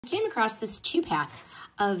I came across this 2-pack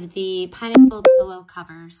of the pineapple pillow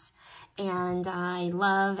covers, and I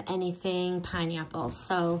love anything pineapple.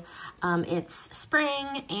 So it's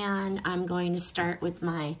spring, and I'm going to start with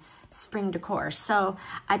my spring decor. So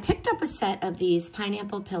I picked up a set of these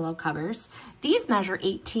pineapple pillow covers. These measure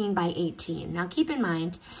 18 by 18. Now keep in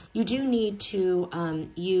mind, you do need to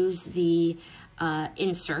use the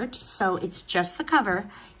insert. So it's just the cover.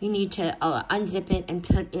 You need to unzip it and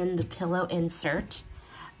put in the pillow insert.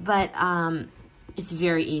 But it's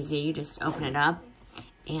very easy. You just open it up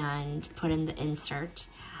and put in the insert.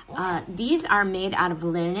 These are made out of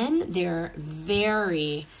linen. They're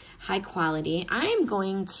very high quality. I'm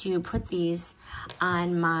going to put these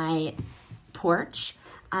on my porch,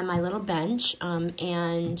 on my little bench,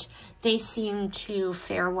 and they seem to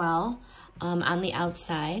fare well on the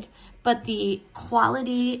outside. But the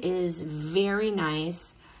quality is very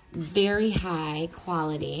nice, very high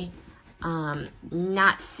quality.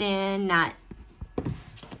 Not thin, not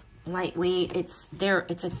lightweight. It's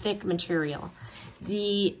a thick material.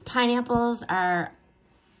 The pineapples are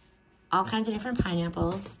all kinds of different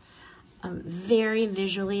pineapples. Very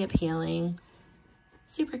visually appealing.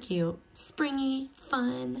 Super cute. Springy,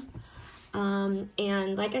 fun.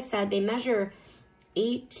 And like I said, they measure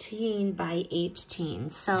 18 by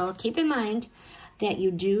 18. So keep in mind that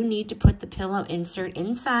you do need to put the pillow insert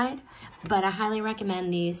inside, but I highly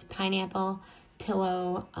recommend these pineapple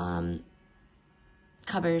pillow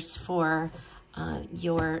covers for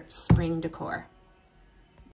your spring decor.